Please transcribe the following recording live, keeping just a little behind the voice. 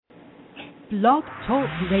Blog Talk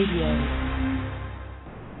Radio.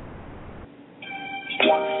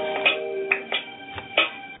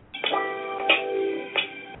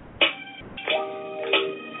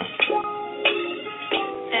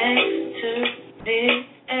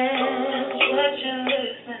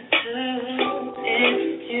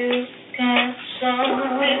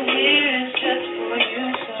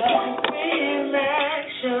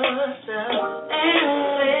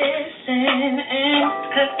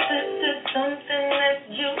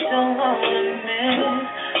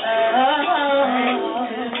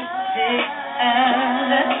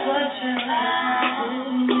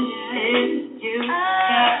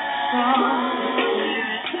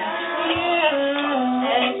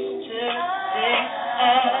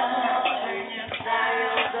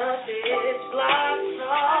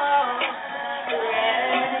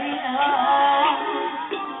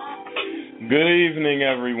 Good evening,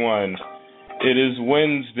 everyone. It is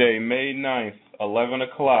Wednesday, May 9th, 11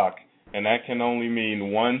 o'clock, and that can only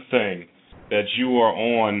mean one thing, that you are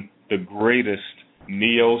on the greatest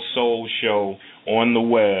neo-soul show on the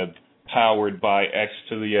web, powered by X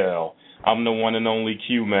to the L. I'm the one and only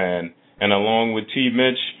Q-Man, and along with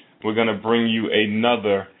T-Mitch, we're going to bring you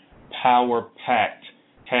another power-packed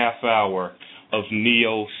half hour of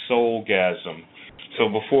neo-soulgasm. So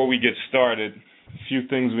before we get started, a few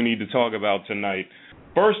things we need to talk about tonight.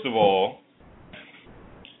 First of all,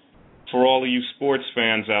 for all of you sports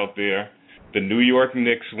fans out there, the New York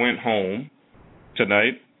Knicks went home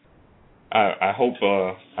tonight. I hope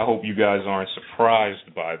you guys aren't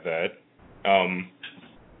surprised by that. I'm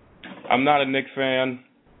not a Knicks fan.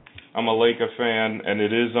 I'm a Laker fan, and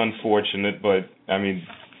it is unfortunate, but I mean,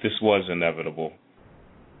 this was inevitable.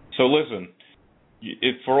 So listen,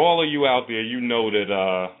 for all of you out there, you know that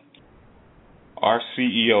our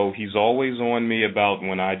CEO, he's always on me about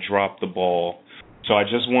when I drop the ball. So I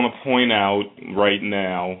just want to point out right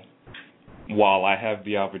now, while I have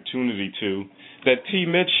the opportunity to, that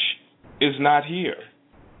T-Mitch is not here.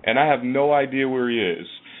 And I have no idea where he is.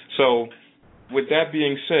 So with that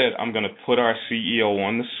being said, I'm going to put our CEO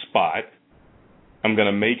on the spot. I'm going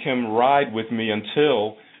to make him ride with me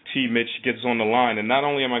until T-Mitch gets on the line. And not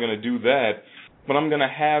only am I going to do that, but I'm going to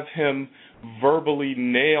have him verbally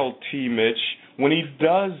nail T-Mitch when he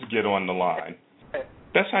does get on the line.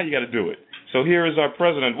 That's how you got to do it. So here is our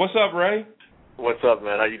president. What's up, Ray? What's up,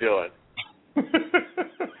 man? How you doing?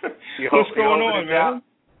 What's going on, man?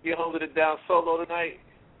 You holding it down solo tonight?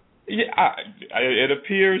 Yeah, it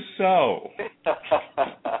appears so. It's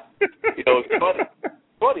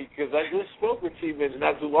funny because I just spoke with T-Mitch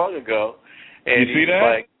not too long ago. And you see that?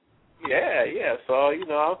 Like, yeah. So,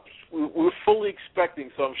 we're fully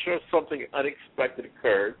expecting, so I'm sure something unexpected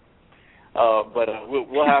occurred. But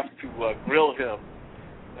we'll have to grill him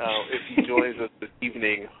if he joins us this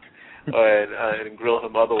evening, and grill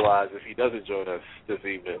him otherwise if he doesn't join us this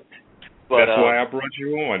evening. But, that's why I brought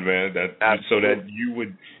you on, man. So that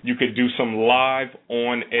you could do some live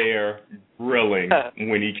on air grilling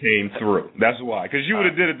when he came through. That's why, because you would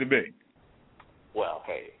have did it to me. Well,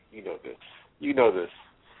 hey, you know this.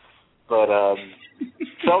 But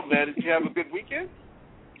so, man, did you have a good weekend?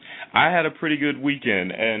 I had a pretty good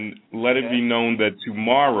weekend, and let it be known that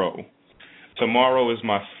tomorrow is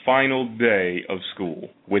my final day of school,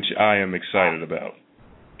 which I am excited about.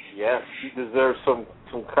 Yes, you deserve some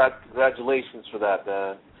congratulations for that,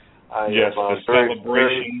 man. Yes, the celebration.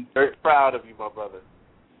 Very, very proud of you, my brother.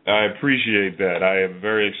 I appreciate that. I am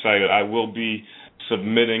very excited. I will be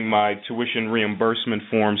submitting my tuition reimbursement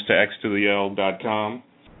forms to xtothel.com.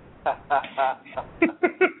 Go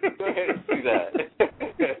ahead and do that.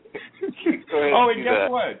 And guess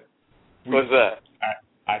what? What's that?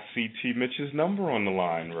 I see T-Mitch's number on the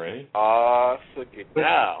line, Ray. Look it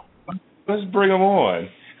now. Let's bring him on.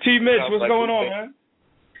 T-Mitch, what's going on, man?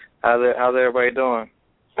 How's everybody doing?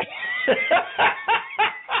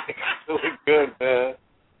 Doing good, man.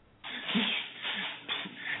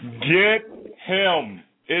 Get him.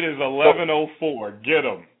 It is 11:04. Get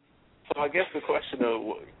him. So I guess the question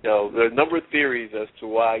of, there are a number of theories as to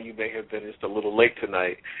why you may have been just a little late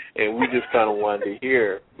tonight, and we just kind of wanted to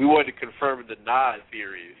hear. We wanted to confirm and deny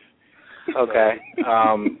theories. Okay.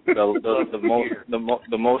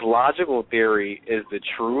 The most logical theory is the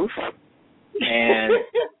truth, and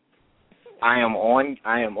I am on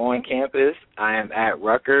campus. I am at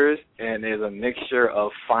Rutgers, and there's a mixture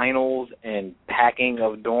of finals and packing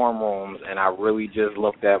of dorm rooms, and I really just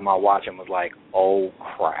looked at my watch and was like, oh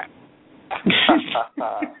crap.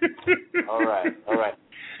 All right.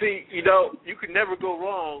 See, you can never go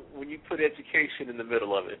wrong when you put education in the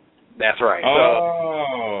middle of it. That's right.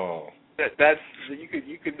 Oh. that's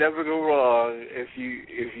you could never go wrong if you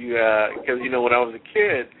because when I was a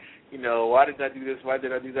kid, why did I do this? Why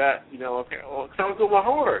did I do that? Okay, well, 'cause I was doing my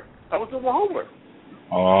homework.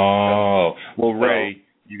 Oh, well, Ray,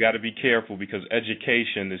 you got to be careful because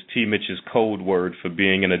education is T-Mitch's code word for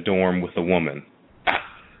being in a dorm with a woman.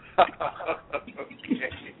 Okay.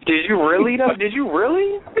 Did you really? Did you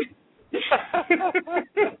really?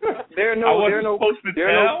 There are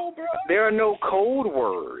no code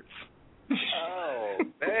words. Oh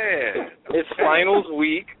man, it's finals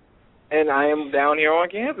week, and I am down here on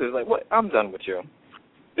campus. Like, what? I'm done with you.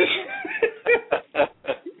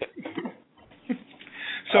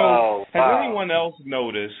 So, has anyone else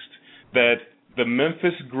noticed that the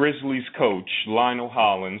Memphis Grizzlies coach, Lionel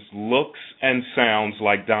Hollins, looks and sounds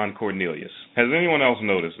like Don Cornelius? Has anyone else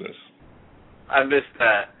noticed this? I missed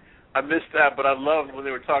that, but I loved when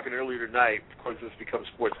they were talking earlier tonight. Of course, this becomes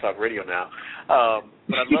sports talk radio now.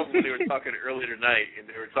 But I loved when they were talking earlier tonight, and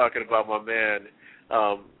they were talking about my man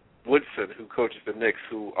Woodson, who coaches the Knicks,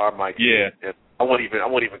 who are my team. Yeah. And I won't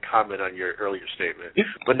even comment on your earlier statement.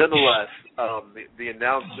 But nonetheless, the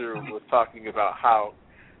announcer was talking about how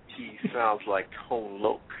he sounds like Tone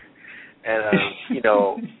Loc, and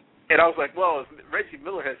and I was like, well, Reggie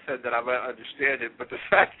Miller has said that, I might understand it, but the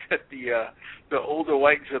fact that the older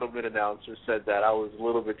white gentleman announcer said that, I was a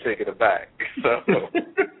little bit taken aback. So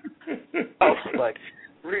I was like,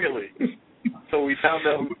 really? So we found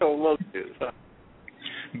out who Tone Loc is. Huh?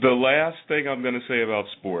 The last thing I'm going to say about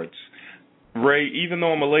sports, Ray, even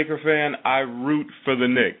though I'm a Laker fan, I root for the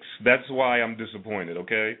Knicks. That's why I'm disappointed,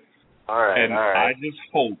 okay? All right. I just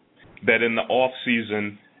hope that in the off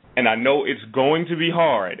season, and I know it's going to be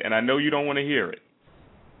hard, and I know you don't want to hear it,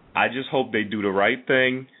 I just hope they do the right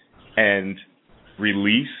thing and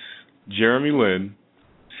release Jeremy Lin,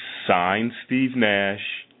 sign Steve Nash,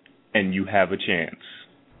 and you have a chance.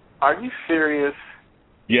 Are you serious?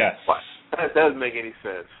 Yes. That doesn't make any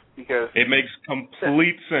sense because it makes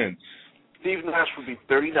complete sense. Steve Nash would be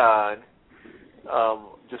 39,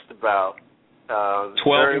 just about. 12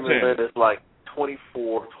 Jeremy to 10. Lin is like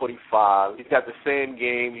 24, 25. He's got the same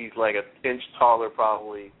game. He's like an inch taller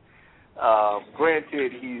probably.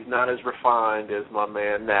 Granted, he's not as refined as my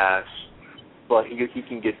man Nash, but he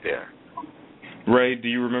can get there. Ray, do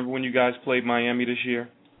you remember when you guys played Miami this year?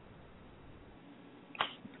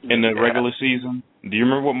 In the regular season? Do you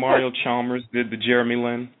remember what Mario Chalmers did to Jeremy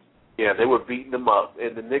Lin? Yeah, they were beating him up,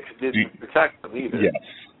 and the Knicks didn't protect him either. Yes.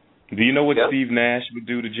 Do you know what Steve Nash would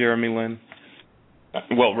do to Jeremy Lin?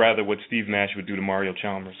 Well, rather, what Steve Nash would do to Mario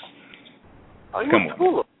Chalmers. Oh, he would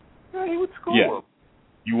school him. Yeah, he would school him.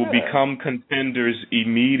 You will become contenders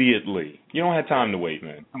immediately. You don't have time to wait,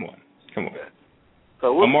 man. Come on. Yeah.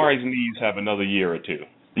 So Amari's knees have another year or two.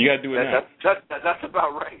 You got to do it now. That's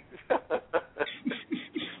about right.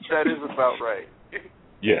 That is about right.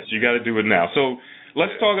 Yes, you got to do it now. So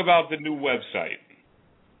let's talk about the new website.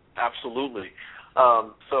 Absolutely.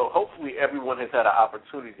 So hopefully everyone has had an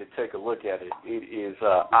opportunity to take a look at it. It is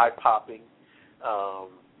eye-popping. I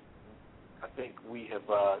think we have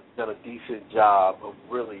done a decent job of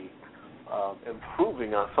really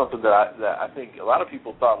improving on something that I think a lot of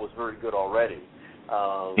people thought was very good already.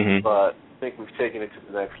 But I think we've taken it to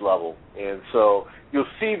the next level. And so you'll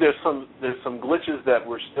see there's some glitches that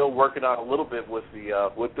we're still working on a little bit with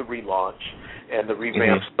the relaunch and the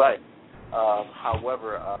revamped site.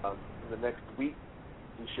 However, in the next week,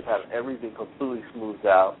 we should have everything completely smoothed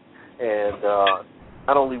out. And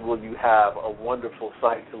not only will you have a wonderful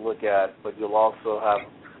site to look at, but you'll also have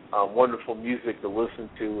wonderful music to listen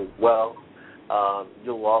to as well.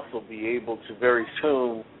 You'll also be able to very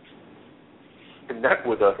soon connect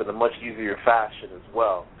with us in a much easier fashion as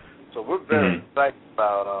well. So we're very excited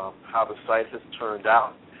about how the site has turned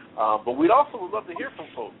out. But we'd also would love to hear from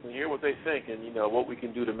folks and hear what they think and, what we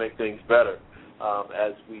can do to make things better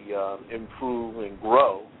as we improve and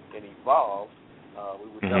grow and evolve. We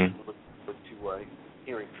would definitely look forward to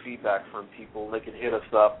hearing feedback from people. They can hit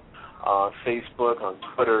us up on Facebook, on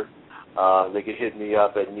Twitter. They can hit me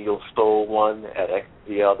up at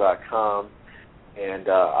neilstole1@xdl.com. And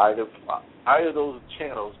either of those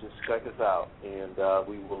channels, just check us out, and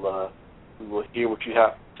we will hear what you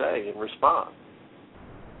have to say and respond.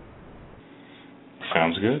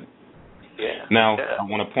 Sounds good. Yeah. Now, I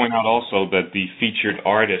want to point out also that the featured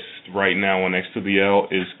artist right now on X to the L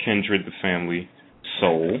is Kindred the Family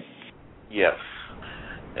Soul. Yes.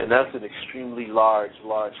 And that's an extremely large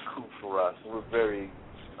coup for us. We're very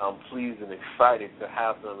pleased and excited to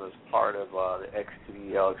have them as part of the X to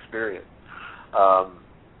the L experience.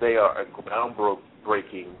 They are a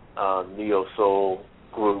groundbreaking neo-soul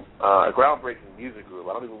group, a groundbreaking music group.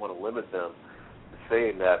 I don't even want to limit them to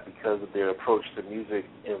saying that because of their approach to music,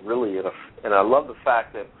 and really, and I love the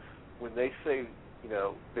fact that when they say,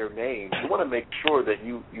 their name, you want to make sure that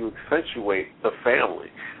you accentuate the family.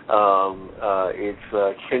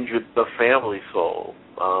 It's Kindred the Family Soul.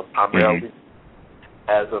 Primarily,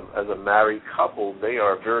 as a married couple, they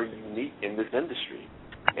are very unique in this industry,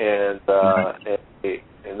 and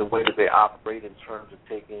the way that they operate in terms of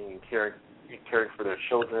taking and caring for their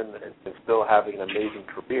children and still having an amazing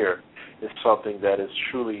career is something that is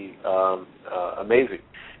truly amazing.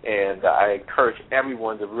 And I encourage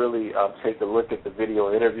everyone to really take a look at the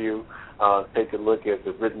video interview, take a look at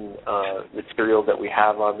the written material that we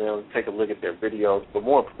have on them, take a look at their videos, but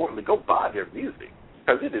more importantly, go buy their music,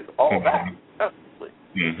 because it is all that. Definitely.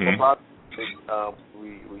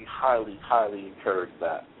 We highly, highly encourage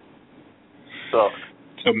that. So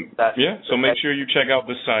make sure you check out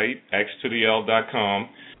the site, x2the-l.com.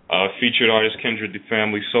 Featured artist Kindred the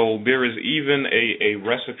Family Soul. There is even a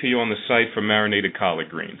recipe on the site for marinated collard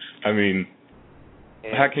greens. I mean,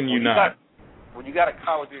 how can you not? When you got a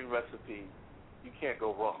collard green recipe, you can't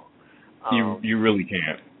go wrong. You really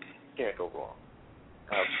can't. Can't go wrong.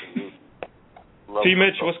 Absolutely.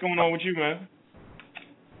 T-Mitch, what's going on with you, man?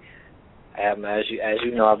 As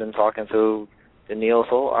you know, I've been talking to the Neo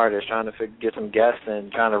Soul artist, trying to get some guests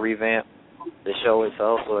and trying to revamp the show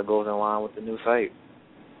itself so it goes in line with the new site.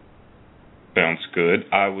 Sounds good.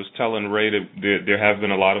 I was telling Ray that there have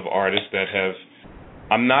been a lot of artists that have,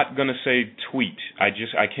 I'm not going to say tweet, I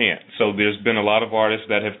can't. So there's been a lot of artists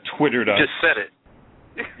that have Twittered us. You just said it.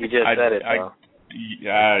 You just said it,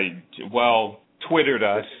 though. Twittered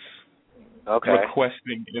us, okay,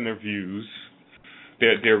 requesting interviews.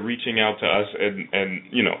 They're reaching out to us, and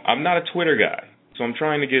I'm not a Twitter guy, so I'm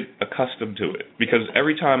trying to get accustomed to it, because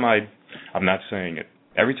every time I'm not saying it,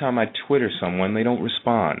 every time I Twitter someone, they don't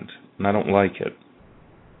respond. And I don't like it.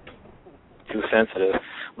 Too sensitive.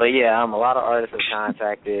 But yeah, a lot of artists have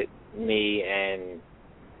contacted me, and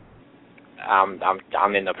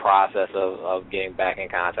I'm in the process of getting back in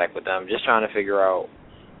contact with them, just trying to figure out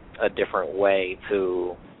a different way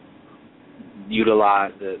to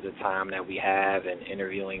utilize the time that we have in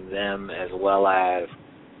interviewing them, as well as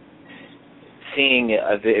seeing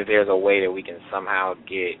if there's a way that we can somehow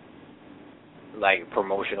get like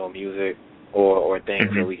promotional music or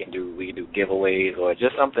things that we can do giveaways, or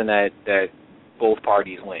just something that both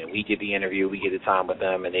parties win. We get the interview, we get the time with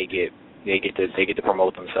them, and they get to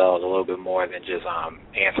promote themselves a little bit more than just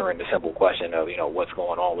answering the simple question of what's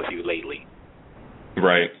going on with you lately.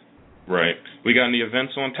 Right. We got any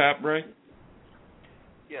events on tap, Ray?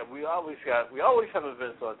 Yeah, we always have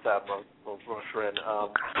events on tap, my friend.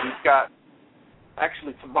 We've got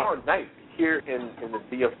actually tomorrow night here in the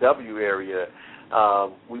DFW area.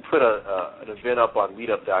 We put an event up on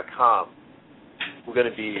meetup.com. We're going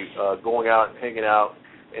to be going out and hanging out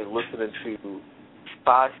and listening to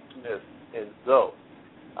Cy Smith and Zoe.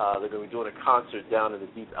 They're going to be doing a concert down in the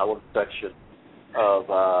Deep Ellum section of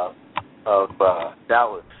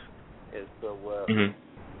Dallas. And so I'm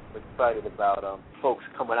excited about folks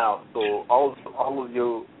coming out. So all of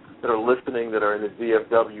you that are listening that are in the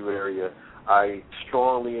DFW area, I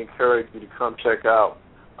strongly encourage you to come check out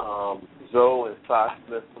Zoe and Cy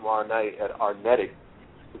Smith tomorrow night at Arnetic,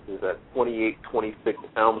 which is at 2826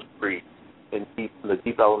 Elm Street in the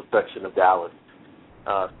Deep Ellum section of Dallas.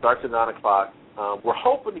 Starts at 9 o'clock. We're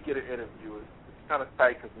hoping to get an interview. It's kind of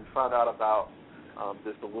tight because we found out about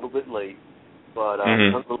this a little bit late. But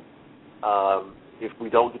if we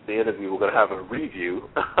don't get the interview, we're going to have a review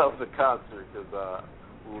of the concert, because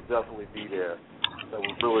we'll definitely be there. So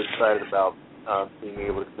we're really excited about being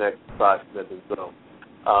able to connect with Cy Smith and Zoe.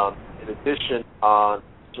 In addition, on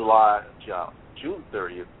June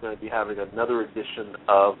 30th, we're going to be having another edition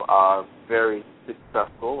of our very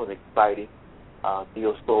successful and exciting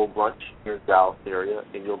Neo Soul Brunch here in the Dallas area,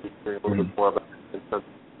 and you'll be hearing a little bit more about it in some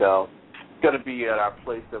detail. It's going to be at our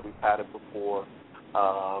place that we've had it before,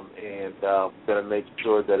 and we're going to make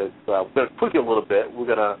sure that it's we're going to tweak it a little bit. We're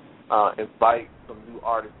going to invite some new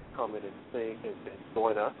artists to come in and sing and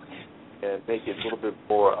join us, and make it a little bit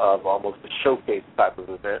more of almost a showcase type of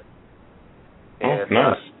event. And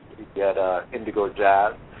nice. We get Indigo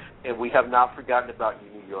Jazz, and we have not forgotten about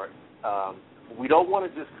you, New York. We don't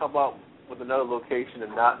want to just come up with another location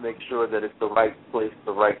and not make sure that it's the right place at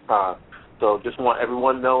the right time. So just want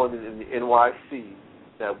everyone knowing in the NYC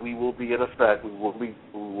that we will be in effect. We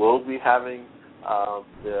will be having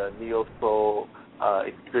the Neo Soul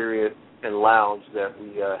Experience and Lounge that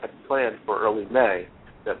we had planned for early May,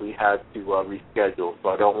 that we had to reschedule. So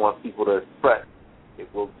I don't want people to fret. It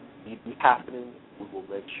will be happening. We will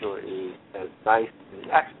make sure it is as nice,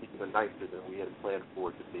 and actually even nicer than we had planned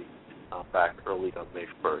for it to be. back early on May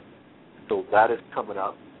 1st. So that is coming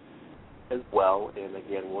up as well, and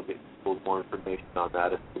again, we'll get a little more information on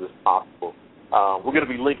that as soon as possible. We're going to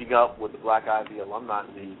be linking up with the Black Ivy Alumni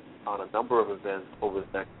League on a number of events over the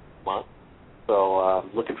next month. So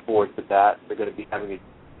looking forward to that. They're going to be having a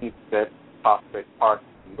team event in Prospect Park,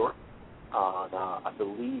 New York, on, I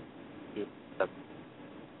believe, June 7th.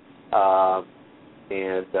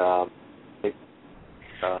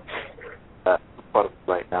 That's in front of me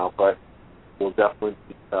right now, but we'll definitely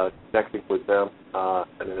be connecting with them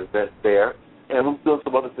at an event there. And we'll do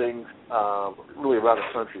some other things really around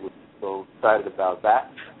the country. We're so excited about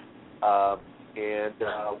that. And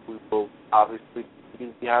we will obviously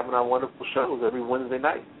be having our wonderful shows every Wednesday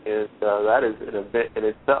night. And that is an event in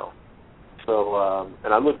itself. So,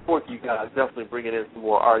 and I look forward to you guys definitely bringing in some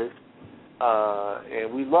more artists.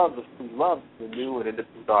 And we love the new and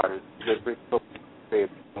independent artists. They bring so much to the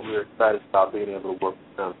table. We're excited about being able to work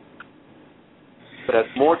with them. But as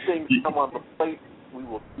more things come on the plate, we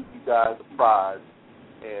will keep you guys apprised.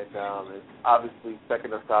 And it's obviously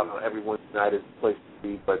checking us out on every Wednesday night is the place to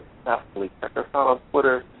be. But definitely check us out on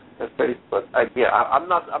Twitter and Facebook. I'm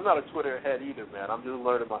not a Twitter head either, man. I'm just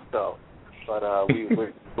learning myself. But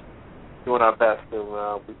we're doing our best,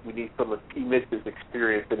 and we need some of T-Mitch's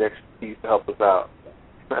experience and expertise to help us out.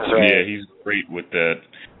 Yeah, he's great with that.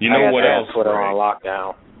 You know what else? Twitter on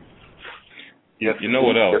lockdown. You know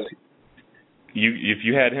what else? If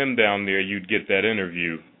you had him down there, you'd get that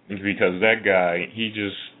interview, because that guy, he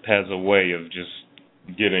just has a way of just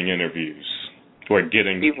getting interviews or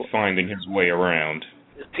finding his way around.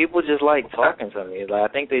 People just like talking to me. Like,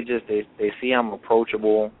 I think they see I'm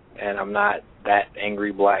approachable and I'm not that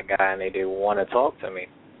angry black guy, and they want to talk to me.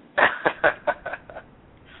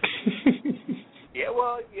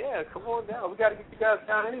 Yeah, come on down. We got to get you guys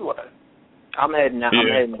down anyway. I'm heading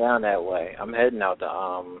down that way. I'm heading out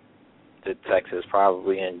to Texas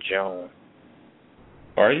probably in June.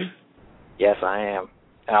 Are you? Yes, I am.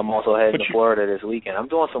 And I'm also heading to Florida this weekend. I'm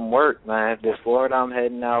doing some work, man. This Florida, I'm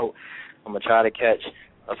heading out. I'm going to try to catch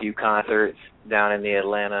a few concerts down in the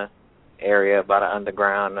Atlanta area by the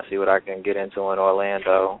underground. I'll see what I can get into in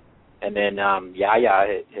Orlando. And then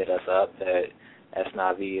Yaya hit us up that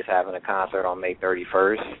S9V is having a concert on May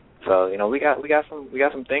 31st. So, you know, we got some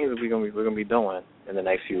things that we're gonna be doing in the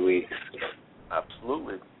next few weeks.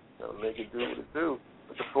 Absolutely. Make it do what it do.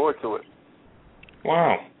 Looking forward to it.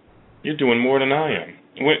 Wow. You're doing more than I am.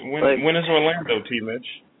 When is Orlando, T-Mitch?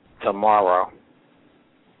 Tomorrow.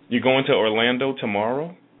 You're going to Orlando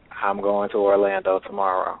tomorrow? I'm going to Orlando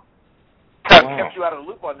tomorrow. Wow. Kept you out of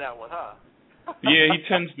the loop on that one, huh? Yeah, he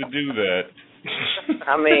tends to do that.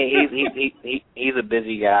 I mean, he's a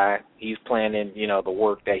busy guy. He's planning, you know, the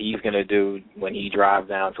work that he's going to do when he drives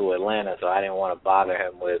down to Atlanta, so I didn't want to bother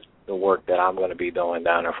him with the work that I'm going to be doing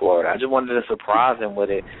down in Florida. I just wanted to surprise him with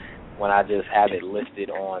it when I just have it listed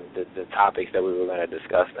on the topics that we were going to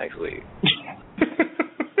discuss next week.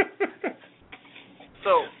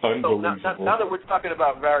 So now that we're talking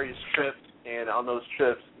about various trips, and on those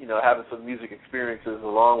trips, you know, having some music experiences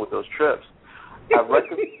along with those trips, I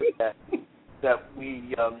recommend that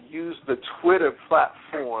we use the Twitter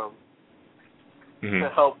platform to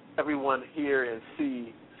help everyone hear and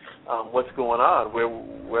see what's going on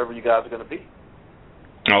wherever you guys are going to be.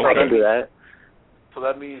 Okay. I can do that. So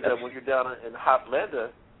that means that when you're down in Hotlanta,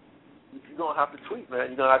 you don't have to tweet, man.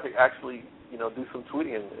 You're going to have to actually, you know, do some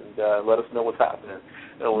tweeting and let us know what's happening.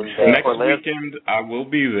 Next weekend, I will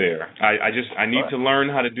be there. I need to learn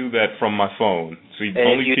how to do that from my phone. So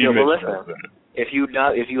only T-Mitch does that. If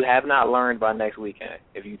you have not learned by next weekend,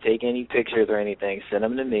 if you take any pictures or anything, send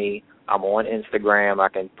them to me. I'm on Instagram. I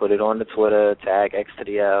can put it on the Twitter, tag X to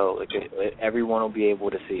the L. Everyone will be able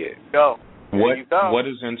to see it. Go. What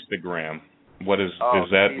is Instagram? What is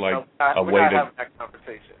that like a way to? We're not having that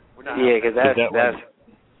conversation. Because that's.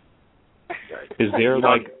 Is there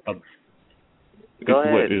like a? Go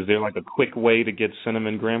ahead. Is there like a quick way to get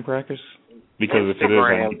cinnamon graham crackers? Because if it is,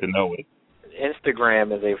 I need to know it.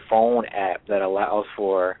 Instagram is a phone app that allows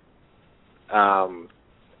for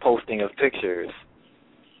posting of pictures.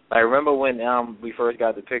 I remember when we first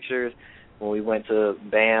got the pictures, when we went to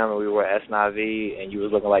BAM and we were at S9V and you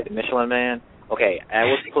was looking like the Michelin Man. Okay, that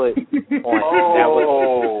was put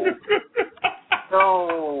on.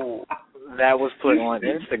 That was put on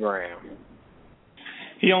Instagram.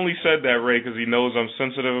 He only said that, Ray, because he knows I'm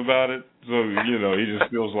sensitive about it. So, you know, he just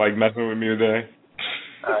feels like messing with me today.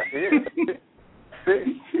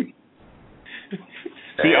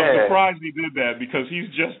 See, I'm surprised he did that because he's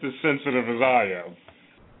just as sensitive as I am.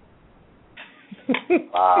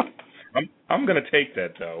 I'm going to take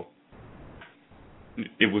that, though.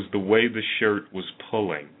 It was the way the shirt was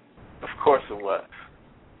pulling. Of course it was.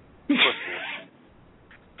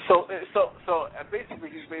 So basically,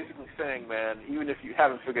 he's basically saying, man, even if you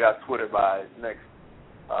haven't figured out Twitter by the next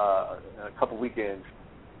a couple weekends,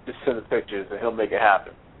 just send the pictures and he'll make it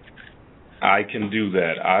happen. I can do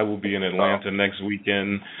that. I will be in Atlanta next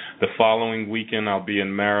weekend. The following weekend, I'll be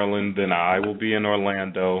in Maryland. Then I will be in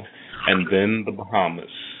Orlando, and then the Bahamas.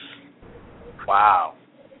 Wow.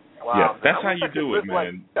 Yeah, that's how you do it, man.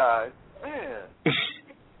 Like guys. Man.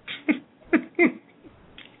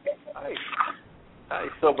 Nice.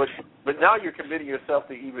 So, but now you're committing yourself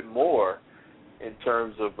to even more in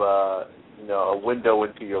terms of a window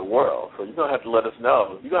into your world. So you're gonna have to let us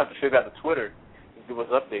know. You're gonna have to figure out the Twitter and give us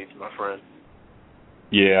updates, my friend.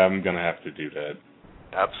 Yeah, I'm gonna have to do that.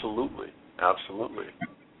 Absolutely. I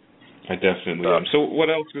definitely am. So what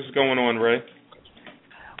else is going on, Ray?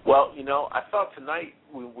 Well, I thought tonight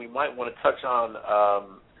we might want to touch on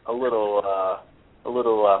a little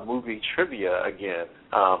movie trivia again.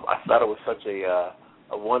 I thought it was such a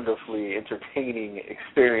wonderfully entertaining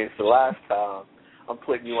experience the last time. I'm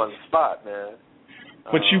putting you on the spot, man.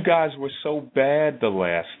 But you guys were so bad the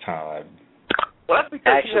last time. Well, that's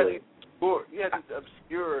because actually, you had these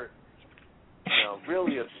obscure,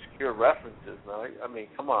 really obscure references. Man. I mean,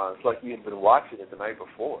 come on, it's like you had been watching it the night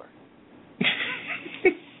before.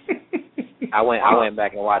 I went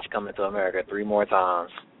back and watched Coming to America 3 more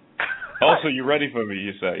times. Oh, so you're ready for me?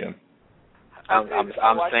 You're saying? I'm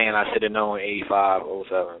saying I should have known 85,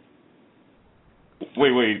 07.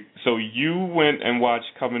 Wait. So you went and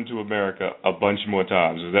watched Coming to America a bunch more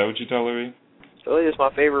times. Is that what you're telling me? So it's my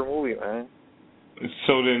favorite movie, man.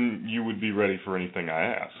 So then you would be ready for anything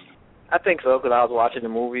I asked. I think so, because I was watching the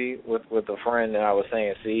movie with a friend, and I was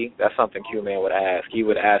saying, see, that's something Q-Man would ask. He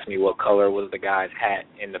would ask me what color was the guy's hat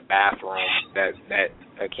in the bathroom that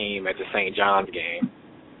came at the St. John's game.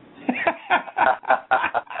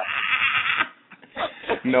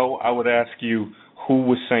 No, I would ask you, who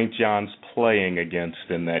was St. John's playing against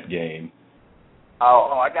in that game?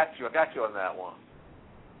 Oh, I got you on that one.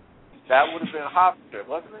 That would have been Hofstra,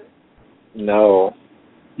 wasn't it? No.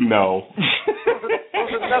 It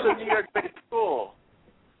was another New York-based school.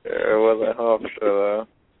 It wasn't Hofstra, though.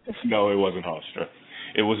 No, it wasn't Hofstra.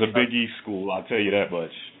 It was a Big East school, I'll tell you that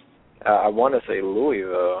much. I want to say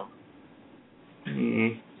Louisville.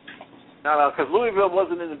 Mm-hmm. No, because Louisville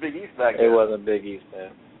wasn't in the Big East back then. It wasn't Big East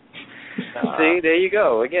then. See, there you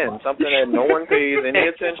go. Again, something that no one pays any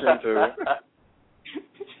attention to.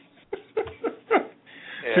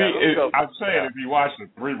 I'm saying if you watched it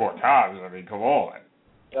 3 more times, I mean, come on.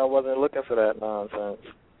 I wasn't looking for that nonsense.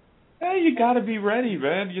 Hey, you got to be ready,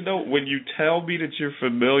 man. When you tell me that you're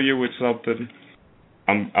familiar with something,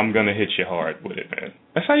 I'm going to hit you hard with it, man.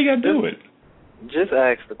 That's how you got to do it. Just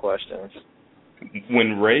ask the questions.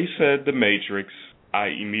 When Ray said The Matrix, I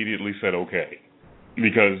immediately said okay.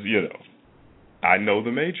 Because, I know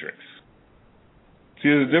The Matrix. See,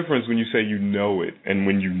 there's a difference when you say you know it and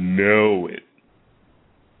when you know it.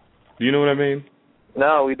 Do you know what I mean?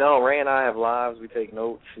 No, we don't. Ray and I have lives. We take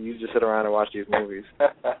notes. You just sit around and watch these movies.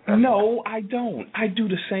 No, I don't. I do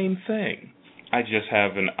the same thing. I just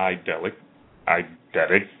have an eidetic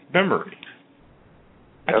memory.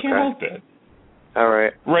 I can't help that. All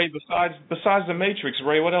right. Ray, besides The Matrix,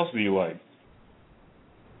 Ray, what else do you like?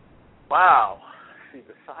 Wow. See,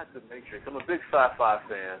 besides The Matrix, I'm a big sci-fi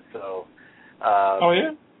fan. So. Oh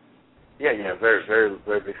yeah. Yeah. Very, very,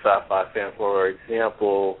 very big sci-fi fan. For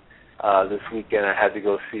example, this weekend I had to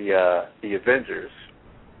go see The Avengers.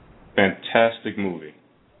 Fantastic movie.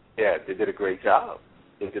 Yeah, they did a great job.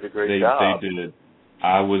 They did.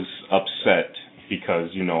 I was upset because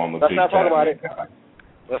I'm a Let's big not talk about it. guy.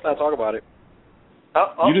 Let's not talk about it.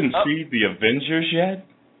 You didn't see The Avengers yet?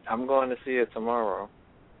 I'm going to see it tomorrow.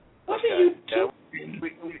 What are you doing?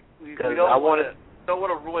 We don't want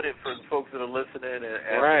to ruin it for folks that are listening.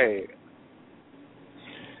 And right.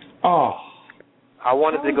 Oh. I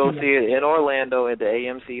wanted to go see it in Orlando at the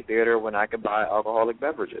AMC Theater when I could buy alcoholic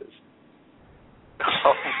beverages.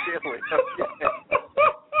 Oh, really? Okay.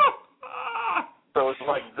 So it's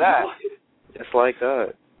like that. It's like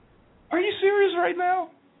that. Are you serious right now?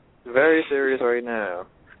 Very serious right now.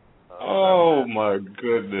 Oh, my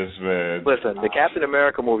goodness, man. Listen, the Captain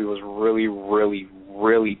America movie was really, really,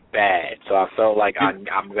 really bad. So I felt like I'm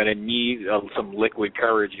going to need some liquid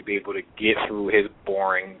courage to be able to get through his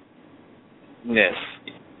boringness.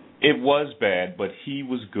 It was bad, but he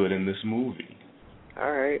was good in this movie.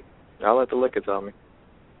 All right. I'll let the liquor tell me.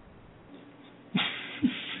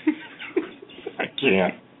 I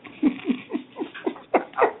can't.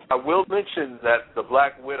 I will mention that the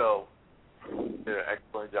Black Widow did an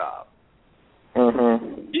excellent job.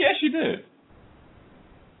 Mm-hmm. Yeah, she did.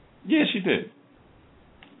 Yeah, she did.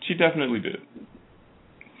 She definitely did.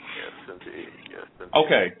 Yes, indeed. Yes, indeed.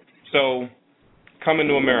 Okay, so coming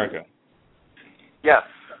to America. Yes.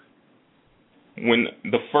 When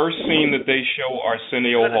the first scene that they show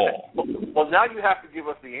Arsenio Hall. Well, now you have to give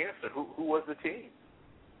us the answer. Who was the team?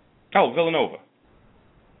 Oh, Villanova.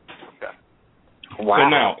 Okay. Wow. So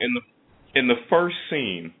now, in the first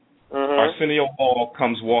scene, Arsenio Hall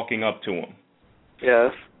comes walking up to him.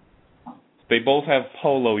 Yes. They both have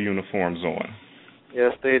polo uniforms on.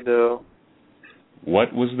 Yes, they do.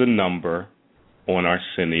 What was the number on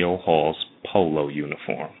Arsenio Hall's polo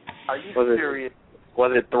uniform? Are you Was serious?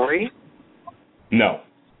 Was it 3? No.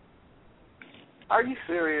 Are you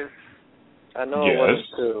serious? I know Yes. it was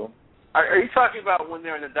 2. Are you talking about when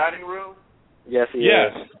they're in the dining room? Yes, he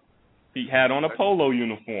Yes. is. He had on a polo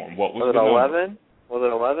uniform. What was Was it the 11? number? Was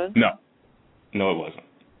it 11? No. No, it wasn't.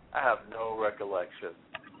 I have no recollection.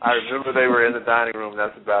 I remember they were in the dining room.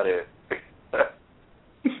 That's about it.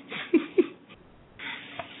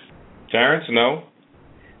 Terrence, no?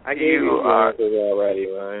 I gave you answers already,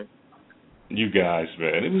 man. You guys,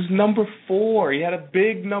 man. It was number 4. He had a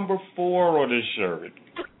big number 4 on his shirt.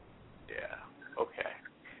 Yeah. Okay.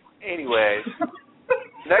 Anyway,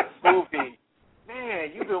 next movie.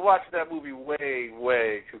 Man, you've been watching that movie way,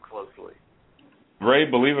 way too closely. Ray,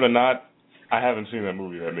 believe it or not, I haven't seen that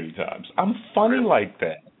movie that many times. I'm funny like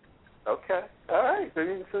that. Okay. All right.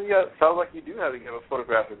 So yeah, sounds like you do have a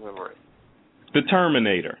photographic memory. The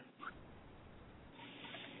Terminator.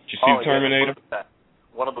 Did you see Terminator? Yeah,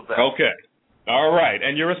 one of the best. Okay. All right.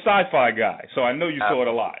 And you're a sci-fi guy, so I know you saw it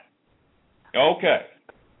a lot. Okay.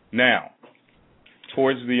 Now,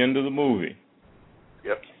 towards the end of the movie,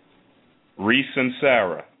 Yep. Reese and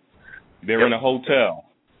Sarah, they're in a hotel,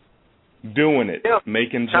 doing it,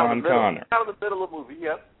 making John Connor. Kind of the middle of the movie,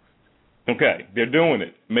 yep. Okay, they're doing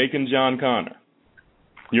it, making John Connor.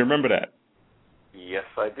 You remember that? Yes,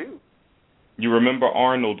 I do. You remember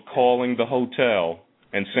Arnold calling the hotel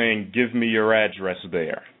and saying, "Give me your address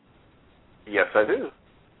there." Yes, I do.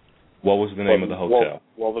 What was the name of the hotel?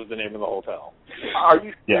 What was the name of the hotel? Are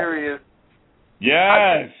you serious?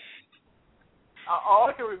 Yes. All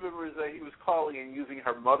I can remember is that he was calling and using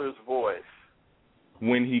her mother's voice.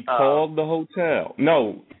 When he called the hotel.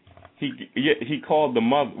 No, he called the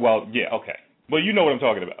mother. Well, yeah, okay. Well, you know what I'm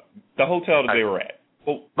talking about. The hotel that they were at.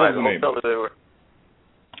 What was the name of it? They were.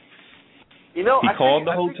 You know, he called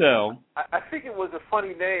the hotel. I think it was a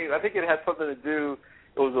funny name. I think it had something to do.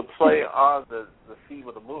 It was a play on the theme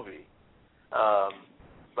of the movie.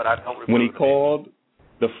 But I don't remember. When he called,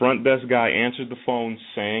 the front desk guy answered the phone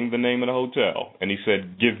saying the name of the hotel, and he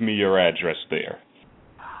said, "Give me your address there."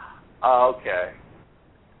 Okay.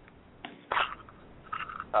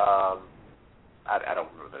 I don't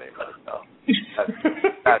remember the name of the hotel.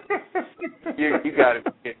 You got to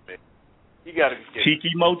be kidding me. You got to be kidding me.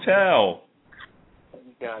 Tiki Motel.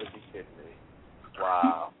 You got to be kidding me.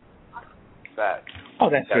 Wow.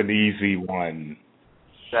 That's an easy one.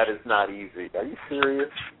 That is not easy. Are you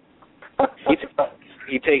serious?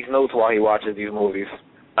 He takes notes while he watches these movies.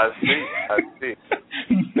 I see.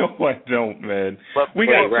 No, I don't, man. But we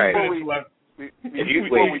got 2 minutes left.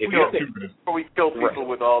 Before we kill people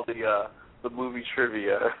with all the movie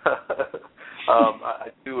trivia, I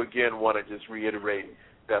do again want to just reiterate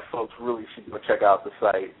that folks really should go check out the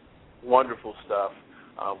site. Wonderful stuff.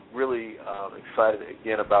 Really excited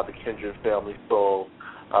again about the Kindred Family Soul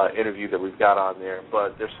interview that we've got on there.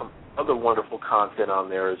 But there's some other wonderful content on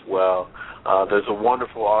there as well. There's a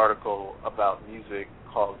wonderful article about music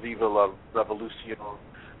called Viva la Revolution.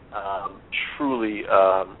 Truly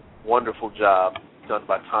wonderful job done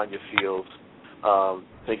by Tanya Fields. I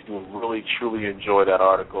think you will really, truly enjoy that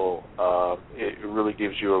article. It really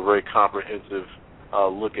gives you a very comprehensive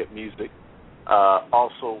look at music.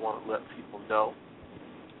 Also want to let people know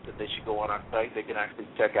that they should go on our site. They can actually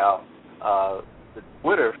check out the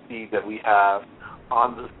Twitter feed that we have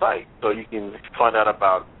on the site. So you can find out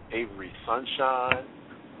about Avery Sunshine.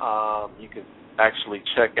 You can actually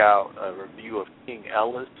check out a review of King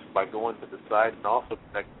Ellis by going to the site and also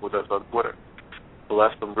connect with us on Twitter. So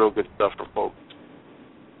that's some real good stuff for folks.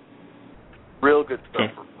 Real good stuff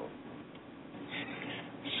for folks.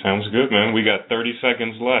 Sounds good, man. We got 30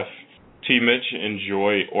 seconds left. T-Mitch,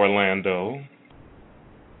 enjoy Orlando.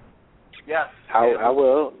 Yes. I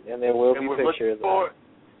will, and there will be pictures.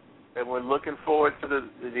 And we're looking forward to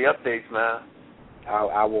the updates, man.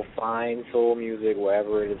 I will find soul music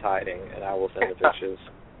wherever it is hiding, and I will send the pictures.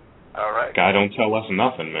 All right. Guy don't tell us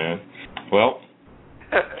nothing, man. Well,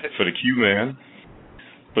 for the Q-Man,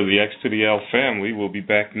 for the X to the L family, we'll be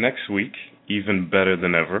back next week, even better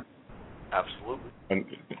than ever. Absolutely.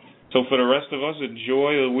 So for the rest of us,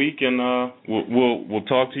 enjoy the week, and we'll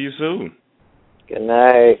talk to you soon. Good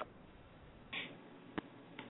night.